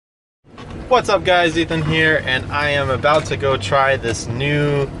What's up guys, Ethan here, and I am about to go try this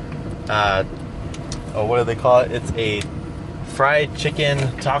new, what do they call it? It's a fried chicken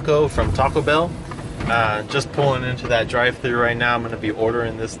taco from Taco Bell. Just pulling into that drive-thru right now. I'm going to be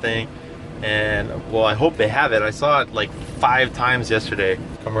ordering this thing, and well, I hope they have it. I saw it like 5 times yesterday,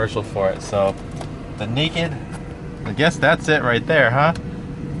 commercial for it. So the naked, I guess that's it right there, huh?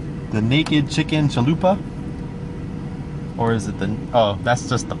 The naked chicken chalupa, or is it the, oh, that's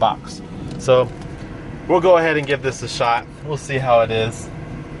just the box. So we'll go ahead and give this a shot. We'll see how it is.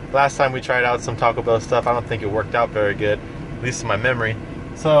 Last time we tried out some Taco Bell stuff, I don't think it worked out very good, at least in my memory.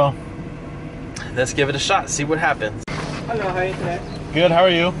 So let's give it a shot, see what happens. Hello, how are you today? Good, how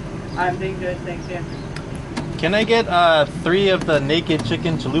are you? I'm doing good, thank you. Can I get 3 of the naked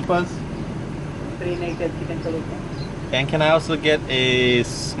chicken chalupas? 3 naked chicken chalupa. And can I also get a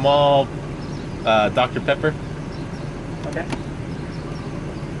small Dr. Pepper? Okay.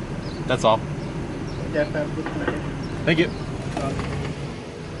 That's all. Thank you.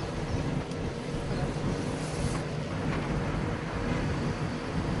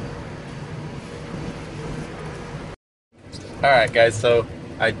 Alright guys, so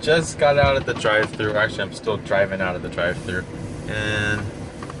I just got out of the drive-thru. Actually, I'm still driving out of the drive-thru. And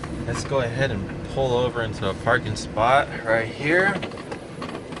let's go ahead and pull over into a parking spot right here.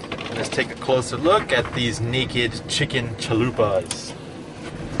 Let's take a closer look at these naked chicken chalupas.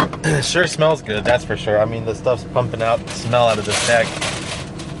 It sure smells good, that's for sure. I mean, the stuff's pumping out the smell out of this bag.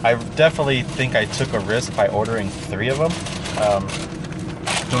 I definitely think I took a risk by ordering 3 of them.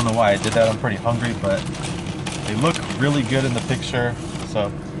 Don't know why I did that. I'm pretty hungry, but they look really good in the picture.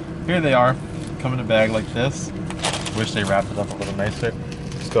 So here they are, come in a bag like this. Wish they wrapped it up a little nicer.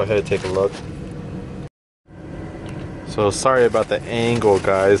 Let's go ahead and take a look. So sorry about the angle,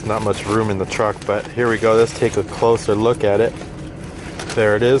 guys. Not much room in the truck, but here we go. Let's take a closer look at it.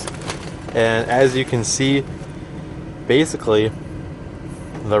 There it is. And as you can see, basically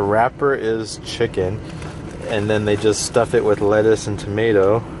the wrapper is chicken, and then they just stuff it with lettuce and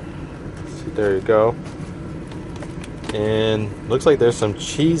tomato. See, there you go. And looks like there's some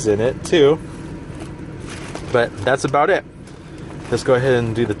cheese in it too. But that's about it. Let's go ahead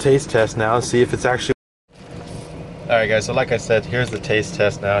and do the taste test now and see if it's actually... Alright guys, so like I said, here's the taste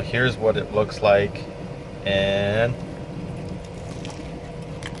test now. Here's what it looks like. And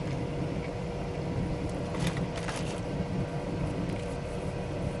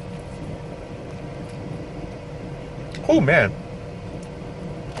oh man,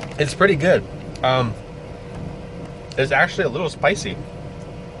 it's pretty good. It's actually a little spicy.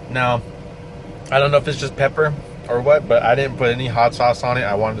 Now, I don't know if it's just pepper or what, but I didn't put any hot sauce on it.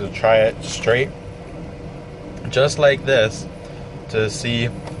 I wanted to try it straight, just like this, to see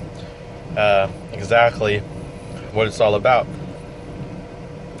exactly what it's all about.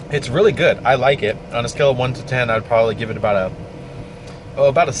 It's really good. I like it. On a scale of 1 to 10, I'd probably give it about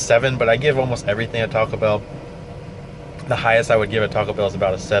a 7, but I give almost everything at Taco Bell. The highest I would give at Taco Bell is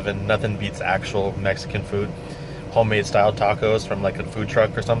about a 7. Nothing beats actual Mexican food, homemade style tacos from like a food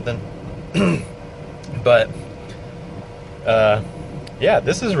truck or something. But yeah,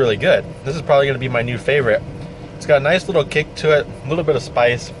 this is really good. This is probably going to be my new favorite. It's got a nice little kick to it, a little bit of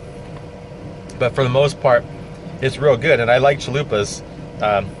spice, but for the most part, it's real good. And I like chalupas.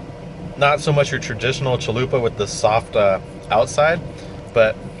 Not so much your traditional chalupa with the soft outside,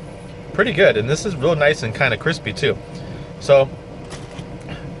 but pretty good. And this is real nice and kind of crispy too. So,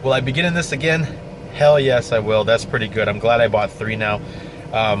 will I be getting this again? Hell yes, I will. That's pretty good. I'm glad I bought 3 now.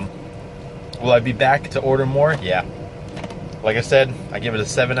 Will I be back to order more? Yeah. Like I said, I give it a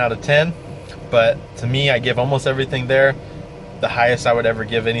 7 out of 10. But to me, I give almost everything there. The highest I would ever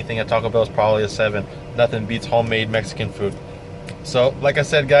give anything at Taco Bell is probably a 7. Nothing beats homemade Mexican food. So, like I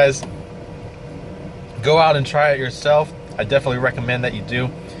said, guys, go out and try it yourself. I definitely recommend that you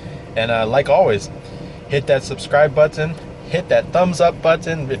do. And like always, hit that subscribe button. Hit that thumbs up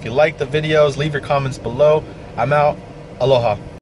button. If you like the videos, leave your comments below. I'm out. Aloha.